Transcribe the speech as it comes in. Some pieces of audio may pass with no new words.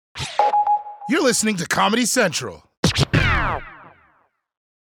You're listening to Comedy Central.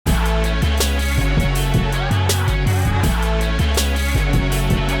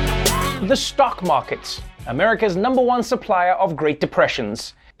 The stock market, America's #1 supplier of Great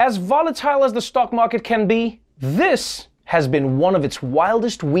Depressions. As volatile as the stock market can be, this has been one of its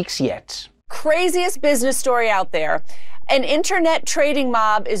wildest weeks yet. Craziest business story out there. An internet trading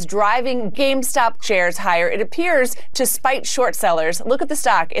mob is driving GameStop shares higher. It appears to spite short sellers. Look at the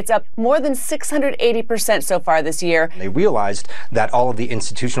stock. It's up more than 680% so far this year. They realized that all of the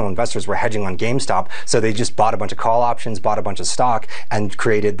institutional investors were hedging on GameStop, so they just bought a bunch of call options, bought a bunch of stock, and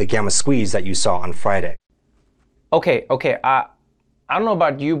created the gamma squeeze that you saw on Friday. Okay, I don't know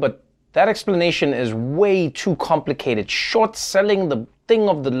about you, but that explanation is way too complicated. Short selling, the thing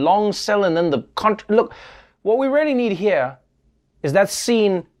of the long sell, and then the look. What we really need here is that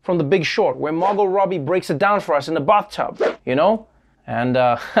scene from The Big Short where Margot Robbie breaks it down for us in the bathtub, you know? And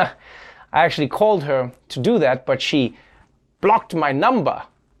I actually called her to do that, but she blocked my number.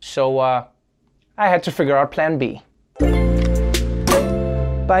 So I had to figure out plan B.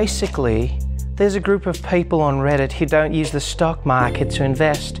 Basically, there's a group of people on Reddit who don't use the stock market to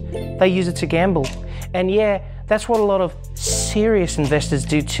invest. They use it to gamble. And yeah, that's what a lot of serious investors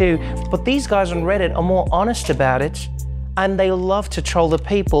do too, but these guys on Reddit are more honest about it, and they love to troll the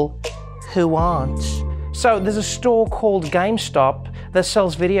people who aren't. So there's a store called GameStop that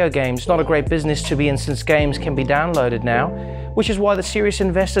sells video games. Not a great business to be in since games can be downloaded now, which is why the serious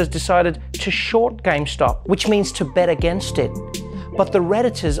investors decided to short GameStop, which means to bet against it. But the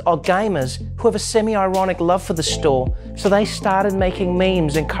Redditors are gamers who have a semi-ironic love for the store, so they started making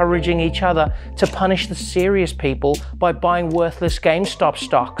memes encouraging each other to punish the serious people by buying worthless GameStop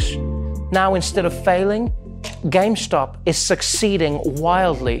stocks. Now, instead of failing, GameStop is succeeding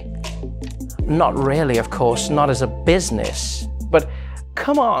wildly. Not really, of course, not as a business, but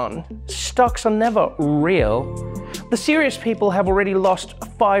come on, stocks are never real. The serious people have already lost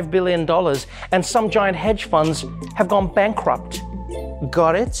 $5 billion, and some giant hedge funds have gone bankrupt.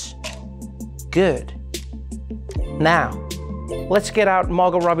 Got it? Good. Now, let's get out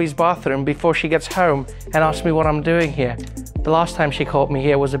Margot Robbie's bathroom before she gets home and asks me what I'm doing here. The last time she caught me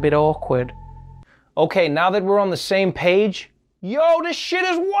here was a bit awkward. Okay, now that we're on the same page, yo, this shit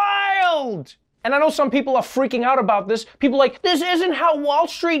is wild! And I know some people are freaking out about this. People are like, this isn't how Wall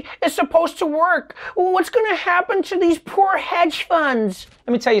Street is supposed to work. What's gonna happen to these poor hedge funds?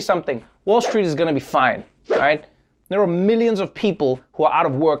 Let me tell you something. Wall Street is gonna be fine, all right? There are millions of people who are out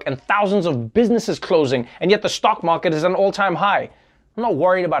of work and thousands of businesses closing, and yet the stock market is at an all-time high. I'm not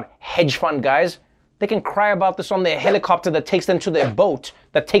worried about hedge fund guys. They can cry about this on their helicopter that takes them to their boat,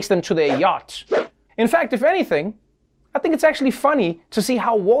 that takes them to their yacht. In fact, if anything, I think it's actually funny to see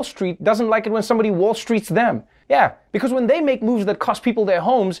how Wall Street doesn't like it when somebody Wall Streets them. Yeah, because when they make moves that cost people their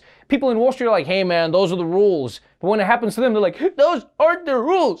homes, people in Wall Street are like, hey man, those are the rules. But when it happens to them, they're like, those aren't the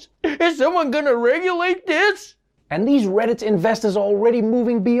rules. Is someone gonna regulate this? And these Reddit investors are already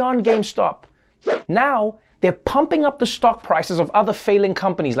moving beyond GameStop. Now, they're pumping up the stock prices of other failing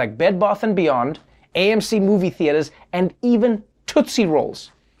companies like Bed Bath & Beyond, AMC movie theaters, and even Tootsie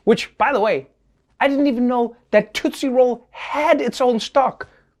Rolls. Which, by the way, I didn't even know that Tootsie Roll had its own stock.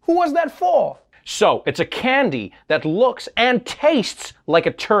 Who was that for? So, it's a candy that looks and tastes like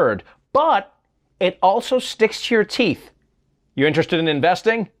a turd, but it also sticks to your teeth. You interested in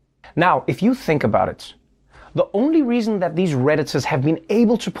investing? Now, if you think about it, the only reason that these Redditors have been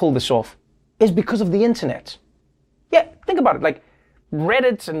able to pull this off is because of the internet. Yeah, think about it, like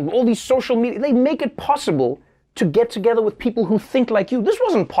Reddit and all these social media, they make it possible to get together with people who think like you. This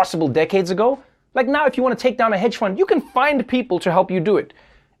wasn't possible decades ago. Like now, if you want to take down a hedge fund, you can find people to help you do it.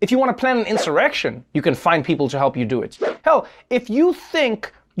 If you want to plan an insurrection, you can find people to help you do it. Hell, if you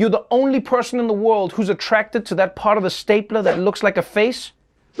think you're the only person in the world who's attracted to that part of the stapler that looks like a face,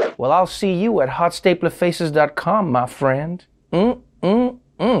 well, I'll see you at hotstaplerfaces.com, my friend. The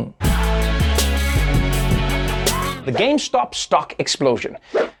GameStop stock explosion.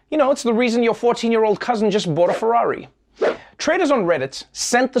 You know, it's the reason your 14-year-old cousin just bought a Ferrari. Traders on Reddit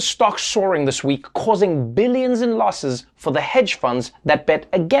sent the stock soaring this week, causing billions in losses for the hedge funds that bet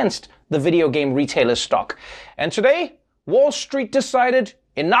against the video game retailer's stock. And today, Wall Street decided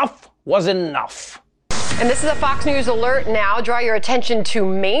enough was enough. And this is a Fox News alert now. Draw your attention to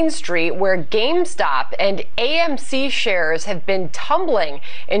Main Street, where GameStop and AMC shares have been tumbling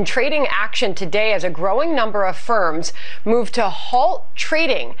in trading action today as a growing number of firms move to halt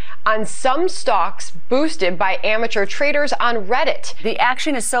trading on some stocks boosted by amateur traders on Reddit. The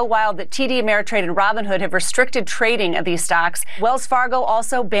action is so wild that TD Ameritrade and Robinhood have restricted trading of these stocks. Wells Fargo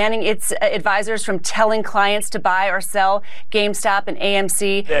also banning its advisors from telling clients to buy or sell GameStop and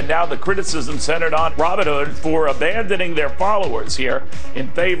AMC. And now the criticism centered on Robinhood for abandoning their followers here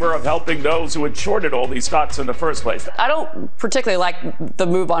in favor of helping those who had shorted all these stocks in the first place. I don't particularly like the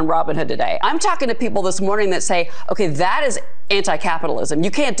move on Robinhood today. I'm talking to people this morning that say, okay, that is anti-capitalism.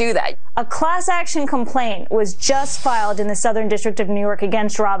 You can't do that. A class action complaint was just filed in the Southern District of New York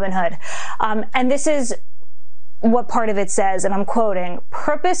against Robinhood. And this is what part of it says, and I'm quoting,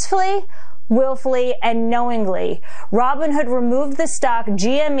 "Purposefully, willfully, and knowingly, Robinhood removed the stock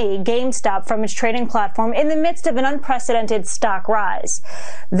GME, GameStop, from its trading platform in the midst of an unprecedented stock rise,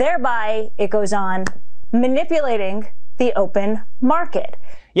 thereby," it goes on, "manipulating the open market."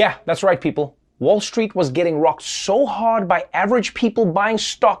 Yeah, that's right, people. Wall Street was getting rocked so hard by average people buying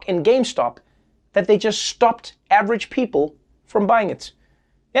stock in GameStop that they just stopped average people from buying it.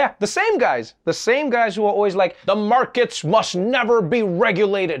 Yeah, the same guys who are always like, the markets must never be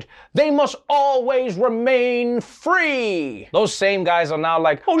regulated. They must always remain free. Those same guys are now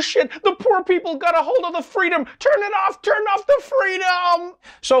like, oh shit, the poor people got a hold of the freedom. Turn off the freedom.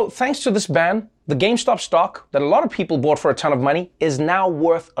 So thanks to this ban, the GameStop stock that a lot of people bought for a ton of money is now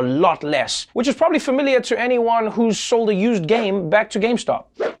worth a lot less, which is probably familiar to anyone who's sold a used game back to GameStop.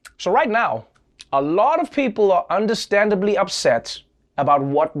 So right now, a lot of people are understandably upset about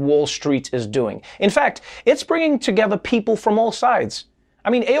what Wall Street is doing. In fact, it's bringing together people from all sides. I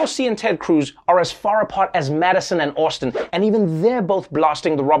mean, AOC and Ted Cruz are as far apart as Madison and Austin, and even they're both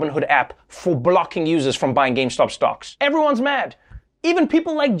blasting the Robinhood app for blocking users from buying GameStop stocks. Everyone's mad. Even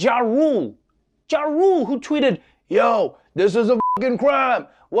people like Ja Rule, who tweeted, "Yo, this is a fucking crime.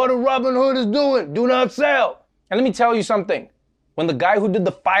 What a Robinhood is doing. Do not sell." And let me tell you something. When the guy who did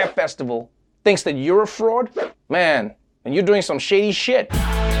the Fire Festival thinks that you're a fraud, man, and you're doing some shady shit.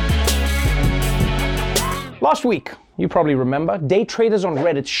 Last week, you probably remember, day traders on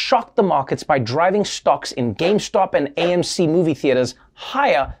Reddit shocked the markets by driving stocks in GameStop and AMC movie theaters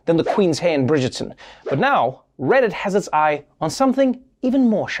higher than the Queen's hair in Bridgerton. But now, Reddit has its eye on something even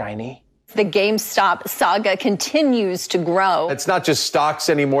more shiny. The GameStop saga continues to grow. It's not just stocks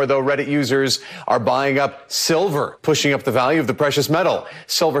anymore, though. Reddit users are buying up silver, pushing up the value of the precious metal.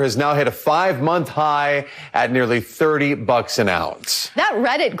 Silver has now hit a 5-month high at nearly $30 an ounce. That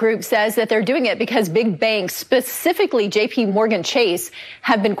Reddit group says that they're doing it because big banks, specifically JP Chase,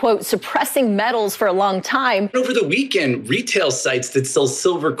 have been, quote, suppressing metals for a long time. Over the weekend, retail sites that sell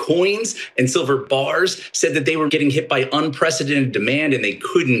silver coins and silver bars said that they were getting hit by unprecedented demand and they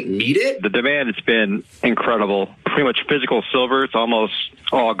couldn't meet it. The demand has been incredible. Pretty much physical silver, it's almost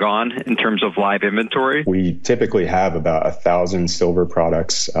all gone in terms of live inventory. We typically have about 1,000 silver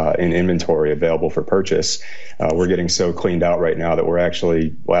products in inventory available for purchase. We're getting so cleaned out right now that we're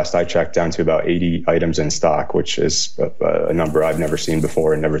actually, last I checked, down to about 80 items in stock, which is a number I've never seen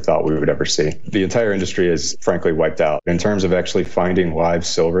before and never thought we would ever see. The entire industry is frankly wiped out. In terms of actually finding live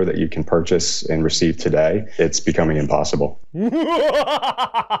silver that you can purchase and receive today, it's becoming impossible.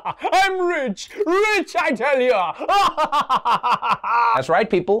 I'm rich, I tell ya. That's right,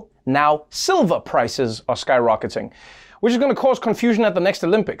 people. Now silver prices are skyrocketing, which is going to cause confusion at the next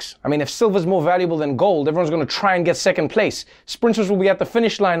Olympics. I mean, if silver's more valuable than gold, everyone's going to try and get second place. Sprinters will be at the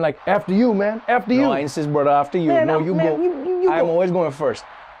finish line like, after you, man, after you. No, I insist, brother, after you. Man, no, you man, go. You I'm go. Always going first.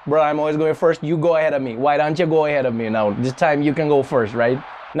 Bro, I'm always going first. You go ahead of me. Why don't you go ahead of me now? This time you can go first, right?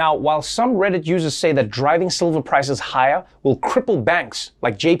 Now, while some Reddit users say that driving silver prices higher will cripple banks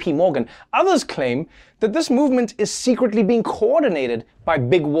like JP Morgan, others claim that this movement is secretly being coordinated by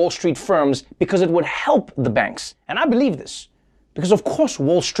big Wall Street firms because it would help the banks. And I believe this, because of course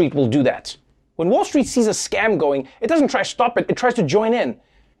Wall Street will do that. When Wall Street sees a scam going, it doesn't try to stop it, it tries to join in.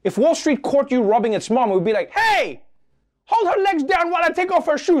 If Wall Street caught you robbing its mom, it would be like, hey! Hold her legs down while I take off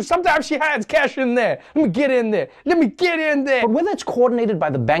her shoes. Sometimes she hides cash in there. Let me get in there. But whether it's coordinated by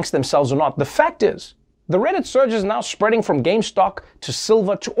the banks themselves or not, the fact is, the Reddit surge is now spreading from GameStop to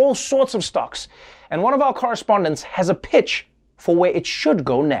silver to all sorts of stocks. And one of our correspondents has a pitch for where it should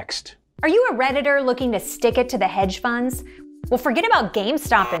go next. Are you a Redditor looking to stick it to the hedge funds? Well, forget about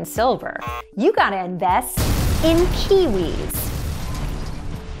GameStop and silver. You gotta invest in kiwis.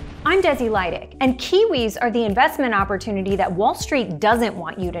 I'm Desi Leidig, and kiwis are the investment opportunity that Wall Street doesn't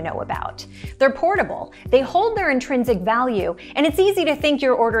want you to know about. They're portable, they hold their intrinsic value, and it's easy to think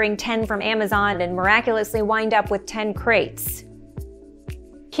you're ordering 10 from Amazon and miraculously wind up with 10 crates.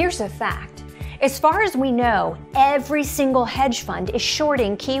 Here's a fact. As far as we know, every single hedge fund is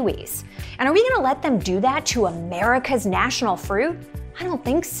shorting kiwis. And are we going to let them do that to America's national fruit? I don't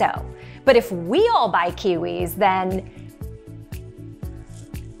think so. But if we all buy kiwis, then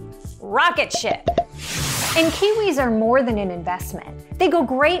rocket ship. And kiwis are more than an investment. They go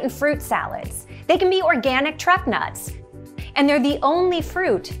great in fruit salads. They can be organic truck nuts. And they're the only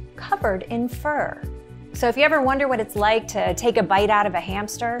fruit covered in fur. So if you ever wonder what it's like to take a bite out of a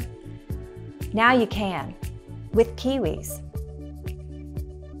hamster, now you can, with kiwis.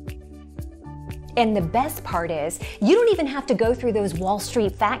 And the best part is, you don't even have to go through those Wall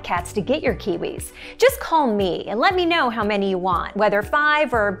Street fat cats to get your kiwis. Just call me and let me know how many you want, whether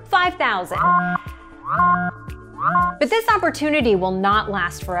 5 or 5,000. But this opportunity will not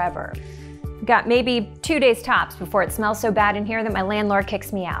last forever. Got maybe 2 days tops before it smells so bad in here that my landlord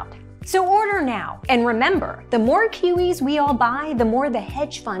kicks me out. So order now. And remember, the more kiwis we all buy, the more the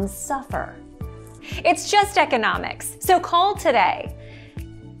hedge funds suffer. It's just economics. So call today.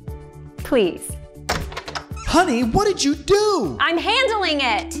 Please. Honey, what did you do? I'm handling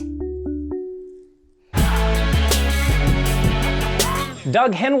it.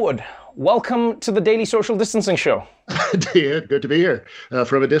 Doug Henwood, welcome to the Daily Social Distancing Show. Good to be here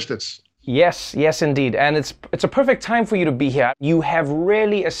from a distance. Yes, indeed. And it's a perfect time for you to be here. You have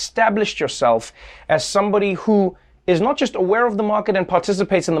really established yourself as somebody who is not just aware of the market and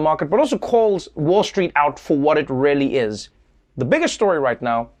participates in the market, but also calls Wall Street out for what it really is. The biggest story right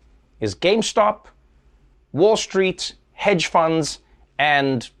now is GameStop, Wall Street, hedge funds,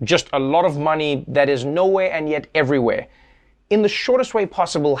 and just a lot of money that is nowhere and yet everywhere. In the shortest way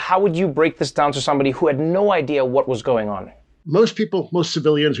possible, how would you break this down to somebody who had no idea what was going on? Most people, most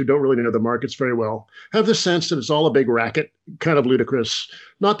civilians who don't really know the markets very well, have the sense that it's all a big racket, kind of ludicrous,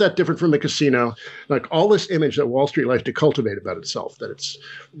 not that different from the casino. Like all this image that Wall Street likes to cultivate about itself, that it's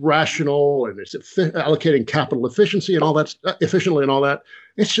rational and it's allocating capital efficiency and all that, efficiently and all that.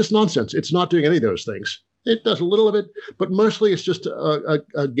 It's just nonsense. It's not doing any of those things. It does a little of it, but mostly it's just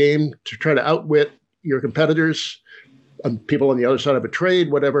a game to try to outwit your competitors, people on the other side of a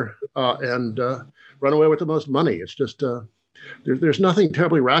trade, whatever, and run away with the most money. It's just there's nothing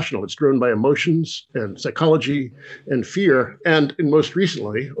terribly rational. It's driven by emotions and psychology and fear, and most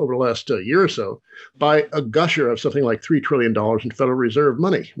recently, over the last year or so, by a gusher of something like $3 trillion in Federal Reserve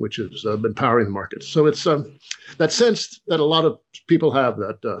money, which has been powering the markets. So it's that sense that a lot of people have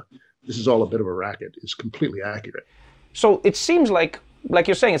that this is all a bit of a racket is completely accurate. So it seems like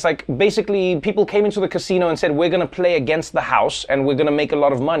you're saying, it's like basically people came into the casino and said, we're going to play against the house and we're going to make a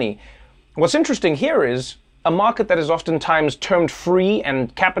lot of money. What's interesting here is a market that is oftentimes termed free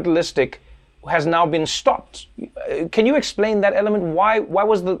and capitalistic has now been stopped. Can you explain that element? Why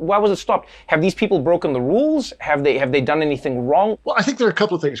was it stopped? Have these people broken the rules? Have they done anything wrong? Well, I think there are a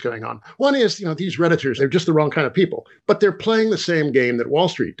couple of things going on. One is, these Redditors, they're just the wrong kind of people, but they're playing the same game that Wall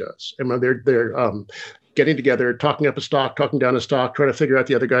Street does. And they're getting together, talking up a stock, talking down a stock, trying to figure out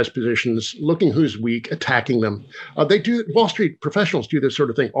the other guy's positions, looking who's weak, attacking them. Wall Street professionals do this sort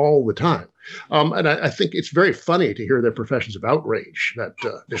of thing all the time. And I think it's very funny to hear their professions of outrage that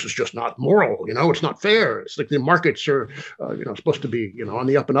this is just not moral, it's not fair. It's like the markets are, supposed to be, on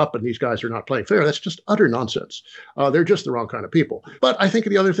the up and up and these guys are not playing fair. That's just utter nonsense. They're just the wrong kind of people. But I think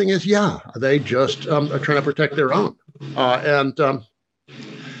the other thing is, they just are trying to protect their own.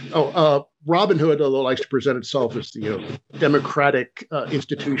 Robinhood, although likes to present itself as the democratic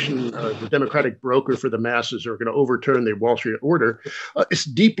institution, the democratic broker for the masses who are going to overturn the Wall Street order, is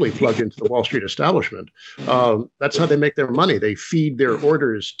deeply plugged into the Wall Street establishment. That's how they make their money. They feed their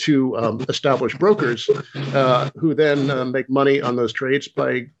orders to established brokers who then make money on those trades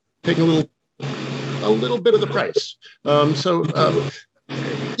by taking a little bit of the price.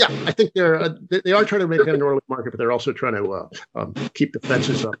 I think they are trying to make an orderly market, but they're also trying to keep the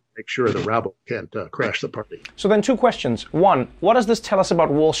fences up, make sure the rabble can't crash the party. So then 2 questions. 1, what does this tell us about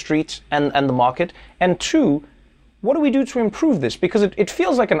Wall Street and the market? And 2, what do we do to improve this? Because it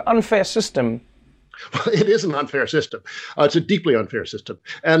feels like an unfair system. Well, it is an unfair system. It's a deeply unfair system.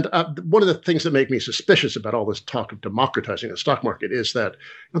 And one of the things that make me suspicious about all this talk of democratizing the stock market is that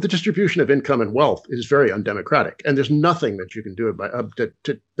the distribution of income and wealth is very undemocratic. And there's nothing that you can do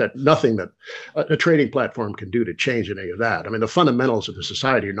nothing that a trading platform can do to change any of that. I mean, the fundamentals of the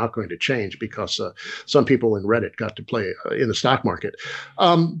society are not going to change because some people in Reddit got to play in the stock market.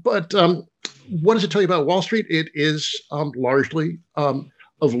 But what does it tell you about Wall Street? It is largely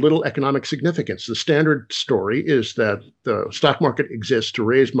of little economic significance. The standard story is that the stock market exists to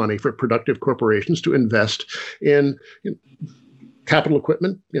raise money for productive corporations to invest in capital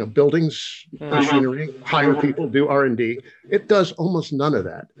equipment, buildings, machinery, hire people, do R&D. It does almost none of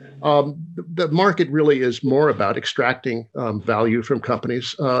that. The market really is more about extracting value from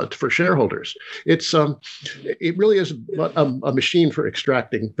companies for shareholders. It really is a machine for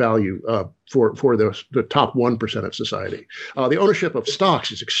extracting value for the top 1% of society. The ownership of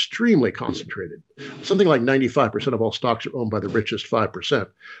stocks is extremely concentrated. Something like 95% of all stocks are owned by the richest 5%.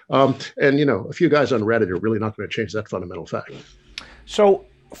 And a few guys on Reddit are really not going to change that fundamental fact. So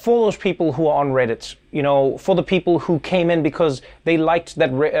for those people who are on Reddit, for the people who came in because they liked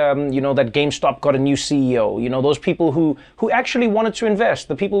that, that GameStop got a new CEO, those people who actually wanted to invest,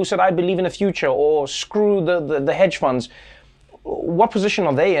 the people who said, I believe in the future, or screw the hedge funds, what position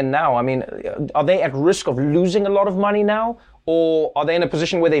are they in now? I mean, are they at risk of losing a lot of money now? Or are they in a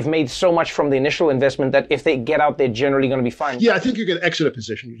position where they've made so much from the initial investment that if they get out, they're generally going to be fine? Yeah, I think you can exit a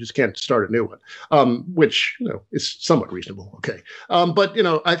position. You just can't start a new one, which is somewhat reasonable. Okay, but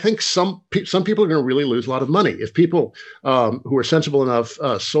I think some people are going to really lose a lot of money if people who are sensible enough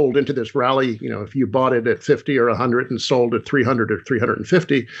sold into this rally. If you bought it at 50 or 100 and sold at 300 or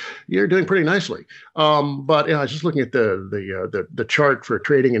 350, you're doing pretty nicely. But I was just looking at the chart for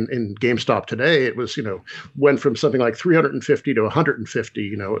trading in GameStop today. It was went from something like 350 to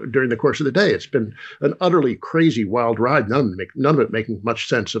 150, during the course of the day. It's been an utterly crazy, wild ride. None of it making much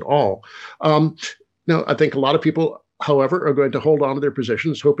sense at all. I think a lot of people, however, are going to hold on to their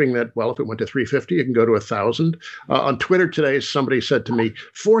positions, hoping that, well, if it went to 350, it can go to 1,000. On Twitter today, somebody said to me,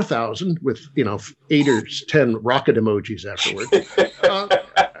 4,000 with 8 or 10 rocket emojis afterward.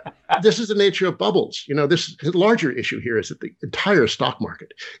 This is the nature of bubbles. This larger issue here is that the entire stock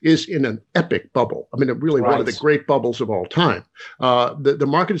market is in an epic bubble. I mean, really one of the great bubbles of all time. The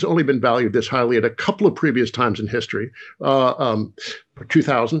market has only been valued this highly at a couple of previous times in history.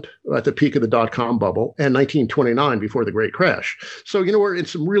 2000 at the peak of the dot-com bubble and 1929 before the great crash. So, we're in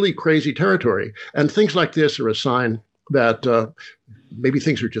some really crazy territory. And things like this are a sign that maybe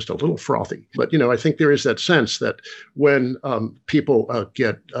things are just a little frothy. But, I think there is that sense that when people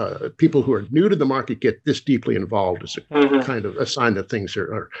who are new to the market get this deeply involved, is a kind of a sign that things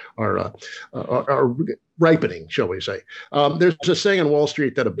are ripening, shall we say. There's a saying on Wall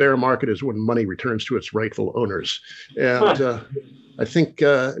Street that a bear market is when money returns to its rightful owners. And I think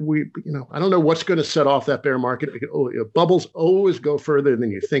I don't know what's going to set off that bear market. Bubbles always go further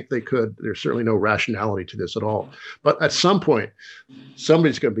than you think they could. There's certainly no rationality to this at all. But at some point,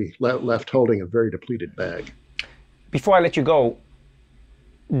 somebody's going to be left holding a very depleted bag. Before I let you go,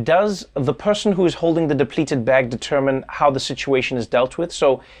 does the person who is holding the depleted bag determine how the situation is dealt with?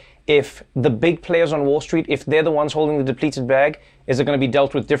 So if the big players on Wall Street, if they're the ones holding the depleted bag, is it going to be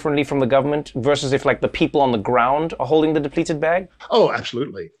dealt with differently from the government versus if the people on the ground are holding the depleted bag? Oh,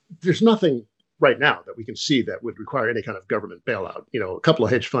 absolutely. There's nothing right now that we can see that would require any kind of government bailout. A couple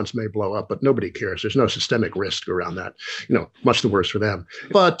of hedge funds may blow up, but nobody cares. There's no systemic risk around that. Much the worse for them.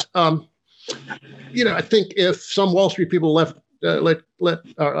 But I think if some Wall Street people are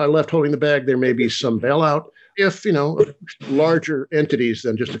left holding the bag, there may be some bailout. If larger entities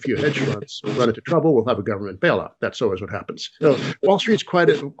than just a few hedge funds run into trouble, we'll have a government bailout. That's always what happens. Wall Street's quite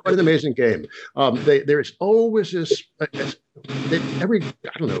an amazing game. There is always this. Every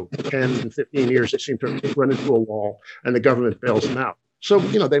 10, 15 years, they seem to run into a wall, and the government bails them out. So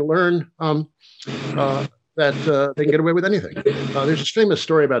they learn that they can get away with anything. There's this famous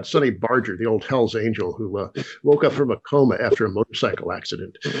story about Sonny Barger, the old Hell's Angel, who woke up from a coma after a motorcycle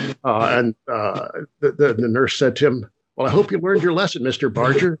accident. And the nurse said to him, "Well, I hope you learned your lesson, Mr.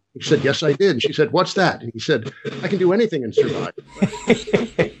 Barger." He said, "Yes, I did." And she said, "What's that?" And he said, "I can do anything and survive." I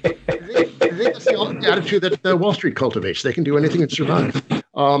think that's the attitude that Wall Street cultivates. They can do anything and survive.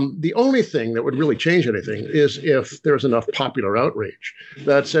 The only thing that would really change anything is if there's enough popular outrage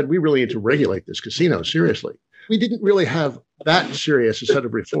that said, we really need to regulate this casino seriously. We didn't really have that serious a set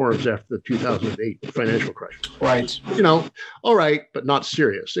of reforms after the 2008 financial crisis. Right. All right, but not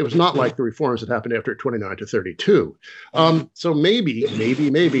serious. It was not like the reforms that happened after 29 to 32. So maybe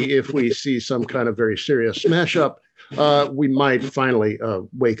if we see some kind of very serious smash up, we might finally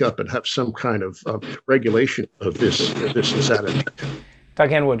wake up and have some kind of regulation of this insanity. Doug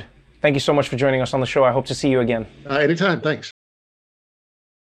Henwood, thank you so much for joining us on the show. I hope to see you again. Anytime. Thanks.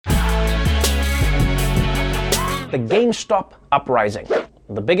 The GameStop Uprising,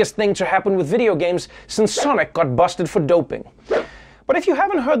 the biggest thing to happen with video games since Sonic got busted for doping. But if you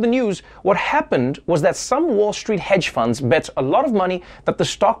haven't heard the news, what happened was that some Wall Street hedge funds bet a lot of money that the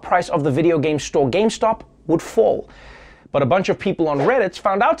stock price of the video game store GameStop would fall. But a bunch of people on Reddit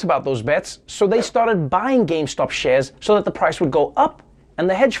found out about those bets, so they started buying GameStop shares so that the price would go up and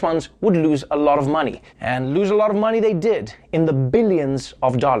the hedge funds would lose a lot of money. And lose a lot of money they did, in the billions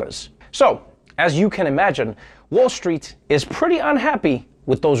of dollars. So, as you can imagine, Wall Street is pretty unhappy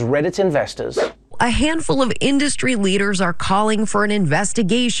with those Reddit investors. A handful of industry leaders are calling for an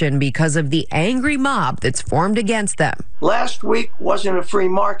investigation because of the angry mob that's formed against them. Last week wasn't a free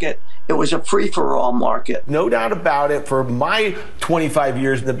market. It was a free-for-all market. No doubt about it, for my 25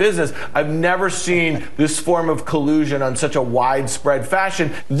 years in the business, I've never seen this form of collusion on such a widespread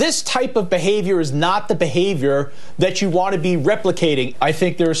fashion. This type of behavior is not the behavior that you want to be replicating. I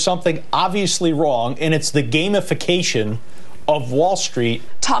think there's something obviously wrong, and it's the gamification of Wall Street.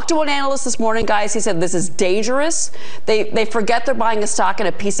 Talked to an analyst this morning, guys. He said this is dangerous. They forget they're buying a stock in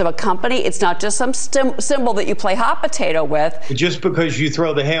a piece of a company. It's not just some symbol that you play hot potato with. Just because you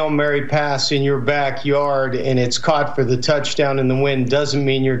throw the Hail Mary pass in your backyard and it's caught for the touchdown in the wind doesn't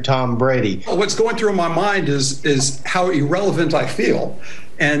mean you're Tom Brady. What's going through my mind is how irrelevant I feel,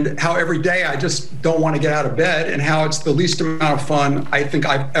 and how every day I just don't want to get out of bed, and how it's the least amount of fun I think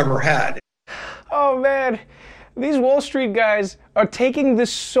I've ever had. Oh man. These Wall Street guys are taking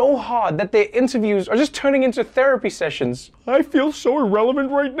this so hard that their interviews are just turning into therapy sessions. I feel so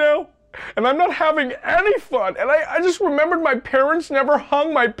irrelevant right now, and I'm not having any fun. And I just remembered my parents never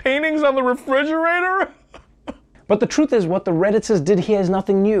hung my paintings on the refrigerator. But the truth is, what the Redditors did here is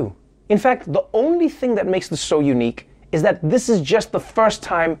nothing new. In fact, the only thing that makes this so unique is that this is just the first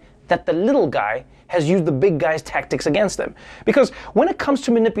time that the little guy has used the big guy's tactics against them. Because when it comes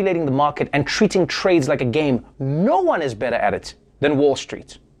to manipulating the market and treating trades like a game, no one is better at it than Wall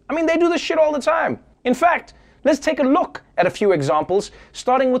Street. I mean, they do this shit all the time. In fact, let's take a look at a few examples,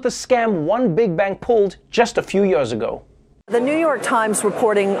 starting with the scam one big bank pulled just a few years ago. The New York Times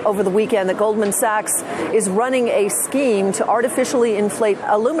reporting over the weekend that Goldman Sachs is running a scheme to artificially inflate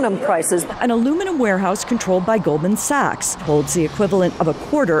aluminum prices. An aluminum warehouse controlled by Goldman Sachs holds the equivalent of a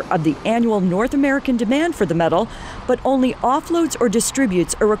quarter of the annual North American demand for the metal, but only offloads or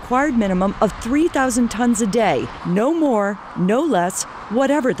distributes a required minimum of 3,000 tons a day. No more, no less,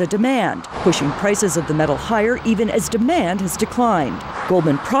 whatever the demand, pushing prices of the metal higher even as demand has declined.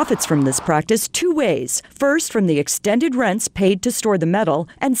 Goldman profits from this practice two ways. First, from the extended rents paid to store the metal,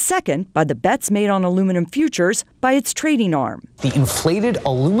 and second, by the bets made on aluminum futures by its trading arm. The inflated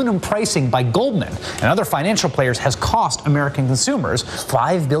aluminum pricing by Goldman and other financial players has cost American consumers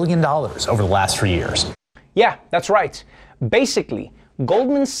 $5 billion over the last 3 years. Yeah, that's right. Basically,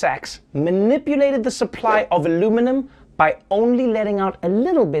 Goldman Sachs manipulated the supply of aluminum by only letting out a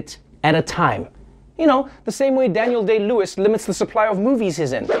little bit at a time. You know, the same way Daniel Day-Lewis limits the supply of movies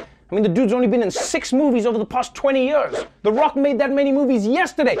he's in. I mean, the dude's only been in 6 movies over the past 20 years. The Rock made that many movies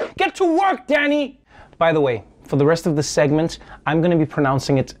yesterday. Get to work, Danny! By the way, for the rest of the segment, I'm going to be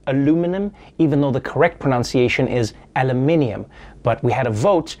pronouncing it aluminum, even though the correct pronunciation is aluminium. But we had a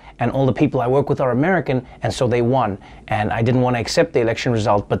vote, and all the people I work with are American, and so they won. And I didn't want to accept the election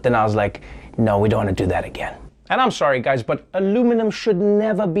result, but then I was like, no, we don't want to do that again. And I'm sorry, guys, but aluminum should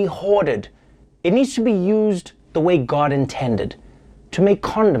never be hoarded. It needs to be used the way God intended, to make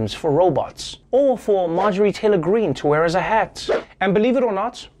condoms for robots, or for Marjorie Taylor Greene to wear as a hat. And believe it or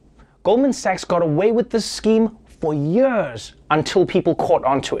not, Goldman Sachs got away with this scheme for years until people caught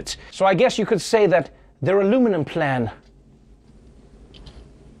onto it. So I guess you could say that their aluminum plan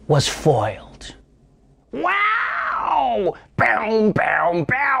was foiled. Wow! Bow, bow,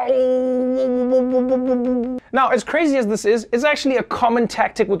 bow. Now, as crazy as this is, it's actually a common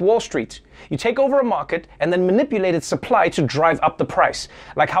tactic with Wall Street. You take over a market and then manipulate its supply to drive up the price,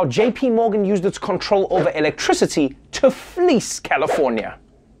 like how JP Morgan used its control over electricity to fleece California.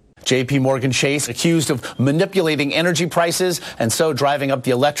 JP Morgan Chase accused of manipulating energy prices and so driving up the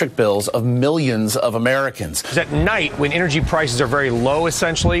electric bills of millions of Americans. At night, when energy prices are very low,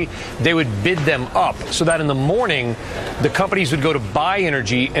 essentially, they would bid them up so that in the morning, the companies would go to buy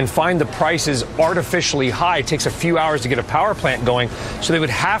energy and find the prices artificially high. It takes a few hours to get a power plant going, so they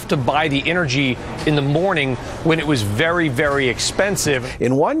would have to buy the energy in the morning when it was very, very expensive.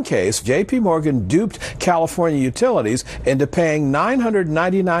 In one case, JP Morgan duped California utilities into paying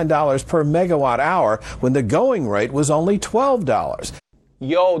 $999 per megawatt hour when the going rate was only $12.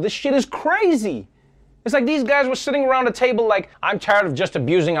 Yo, this shit is crazy. It's like these guys were sitting around a table like, I'm tired of just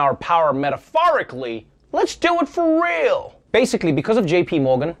abusing our power metaphorically. Let's do it for real. Basically, because of JP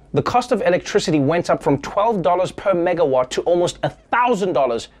Morgan, the cost of electricity went up from $12 per megawatt to almost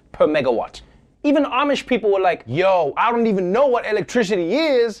 $1,000 per megawatt. Even Amish people were like, yo, I don't even know what electricity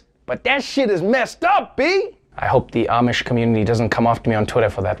is, but that shit is messed up, B. I hope the Amish community doesn't come after me on Twitter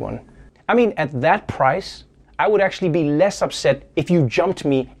for that one. I mean, at that price, I would actually be less upset if you jumped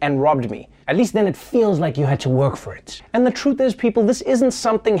me and robbed me. At least then it feels like you had to work for it. And the truth is, people, this isn't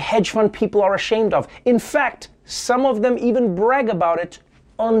something hedge fund people are ashamed of. In fact, some of them even brag about it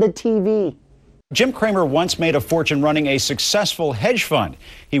on the TV. Jim Cramer once made a fortune running a successful hedge fund.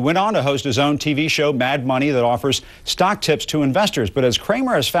 He went on to host his own TV show, Mad Money, that offers stock tips to investors. But as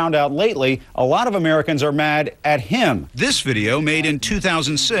Cramer has found out lately, a lot of Americans are mad at him. This video, made in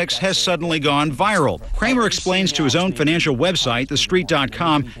 2006, has suddenly gone viral. Cramer explains to his own financial website,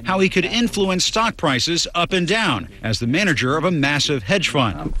 TheStreet.com, how he could influence stock prices up and down as the manager of a massive hedge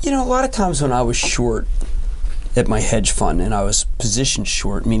fund. You know, a lot of times when I was short at my hedge fund and I was positioned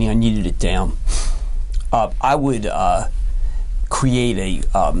short, meaning I needed it down, I would create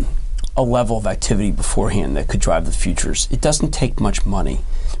a level of activity beforehand that could drive the futures. It doesn't take much money,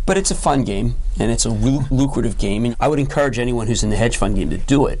 but it's a fun game and it's a lucrative game. And I would encourage anyone who's in the hedge fund game to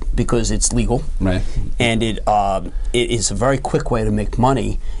do it because it's legal, right? And it is a very quick way to make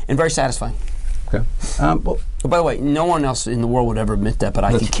money and very satisfying. Okay. By the way, no one else in the world would ever admit that, but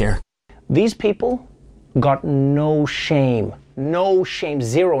I could care. These people got no shame. No shame.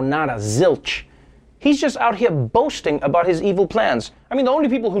 Zero, nada, zilch. He's just out here boasting about his evil plans. I mean, the only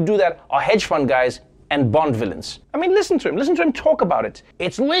people who do that are hedge fund guys and Bond villains. I mean, listen to him talk about it.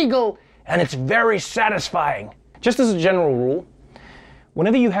 It's legal and it's very satisfying. Just as a general rule,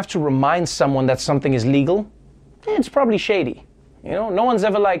 whenever you have to remind someone that something is legal, it's probably shady. You know, no one's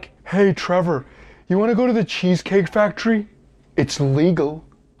ever like, hey, Trevor, you want to go to the Cheesecake Factory? It's legal.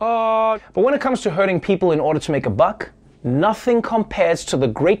 But when it comes to hurting people in order to make a buck, nothing compares to the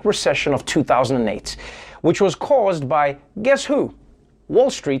Great Recession of 2008, which was caused by, guess who? Wall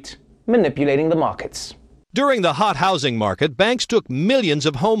Street manipulating the markets. During the hot housing market, banks took millions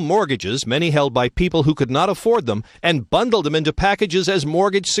of home mortgages, many held by people who could not afford them, and bundled them into packages as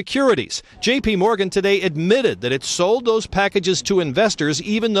mortgage securities. J.P. Morgan today admitted that it sold those packages to investors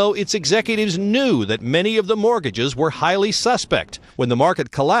even though its executives knew that many of the mortgages were highly suspect. When the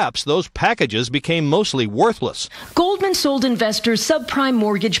market collapsed, those packages became mostly worthless. Goldman sold investors subprime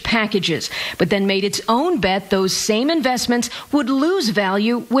mortgage packages, but then made its own bet those same investments would lose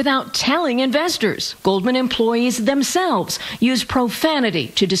value without telling investors. Goldman employees themselves used profanity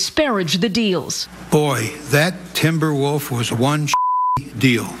to disparage the deals. Boy, that Timberwolf was one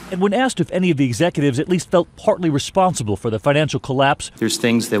deal. And when asked if any of the executives at least felt partly responsible for the financial collapse, there's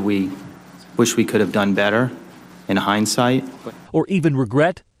things that we wish we could have done better in hindsight. Or even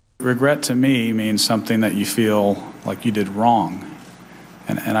regret. Regret to me means something that you feel like you did wrong.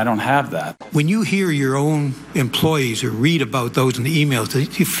 And I don't have that. When you hear your own employees or read about those in the emails, do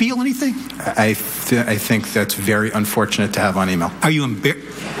you feel anything? I think that's very unfortunate to have on email. Are you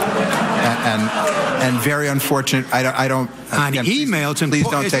embarrassed? And very unfortunate. I don't. On again, emails, please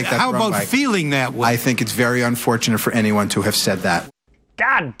don't take that. How the wrong about way. feeling that way? I think it's very unfortunate for anyone to have said that.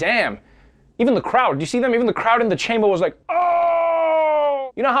 God damn. Even the crowd, do you see them? Even the crowd in the chamber was like,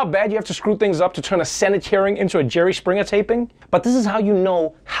 oh! You know how bad you have to screw things up to turn a Senate hearing into a Jerry Springer taping? But this is how you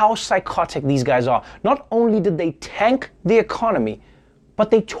know how psychotic these guys are. Not only did they tank the economy,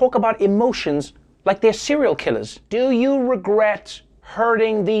 but they talk about emotions like they're serial killers. Do you regret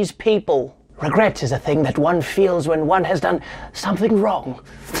hurting these people? Regret is a thing that one feels when one has done something wrong.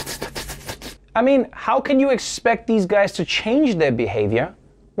 I mean, how can you expect these guys to change their behavior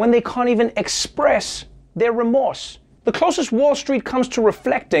when they can't even express their remorse? The closest Wall Street comes to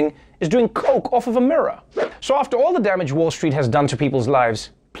reflecting is doing coke off of a mirror. So after all the damage Wall Street has done to people's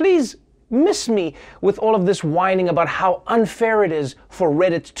lives, please miss me with all of this whining about how unfair it is for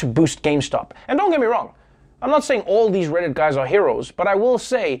Reddit to boost GameStop. And don't get me wrong, I'm not saying all these Reddit guys are heroes, but I will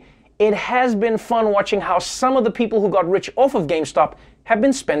say it has been fun watching how some of the people who got rich off of GameStop have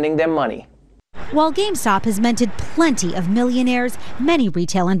been spending their money. While GameStop has minted plenty of millionaires, many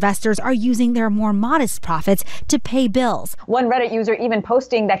retail investors are using their more modest profits to pay bills. One Reddit user even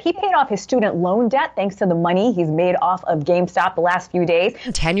posting that he paid off his student loan debt thanks to the money he's made off of GameStop the last few days.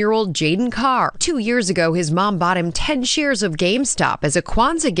 10-year-old Jaden Carr. 2 years ago, his mom bought him 10 shares of GameStop as a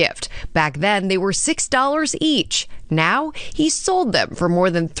Kwanzaa gift. Back then, they were $6 each. Now, he sold them for more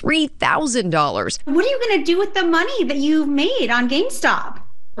than $3,000. What are you going to do with the money that you've made on GameStop?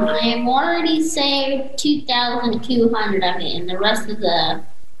 I've already saved $2,200 of it, and the rest of the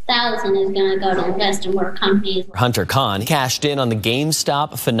 $1,000 is going to go to invest in more companies. Hunter Kahn cashed in on the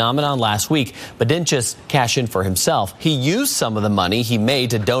GameStop phenomenon last week, but didn't just cash in for himself. He used some of the money he made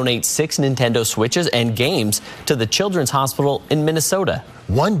to donate 6 Nintendo Switches and games to the Children's Hospital in Minnesota.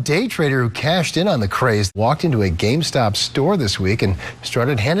 One day trader who cashed in on the craze walked into a GameStop store this week and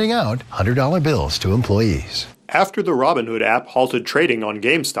started handing out $100 bills to employees. After the Robinhood app halted trading on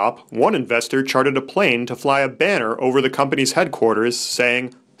GameStop, one investor chartered a plane to fly a banner over the company's headquarters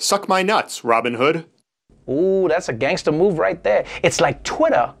saying, "Suck my nuts, Robinhood." Ooh, that's a gangster move right there. It's like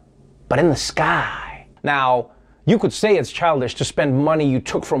Twitter, but in the sky. Now, you could say it's childish to spend money you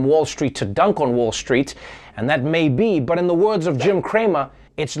took from Wall Street to dunk on Wall Street, and that may be, but in the words of Jim Cramer,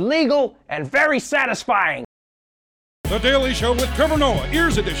 it's legal and very satisfying. The Daily Show with Trevor Noah,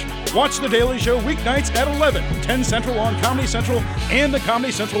 Ears Edition. Watch The Daily Show weeknights at 11, 10 Central on Comedy Central and the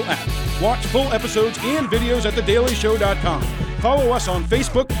Comedy Central app. Watch full episodes and videos at thedailyshow.com. Follow us on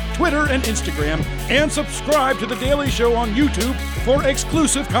Facebook, Twitter, and Instagram, and subscribe to The Daily Show on YouTube for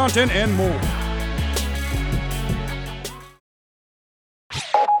exclusive content and more.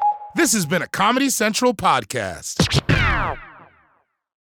 This has been a Comedy Central podcast.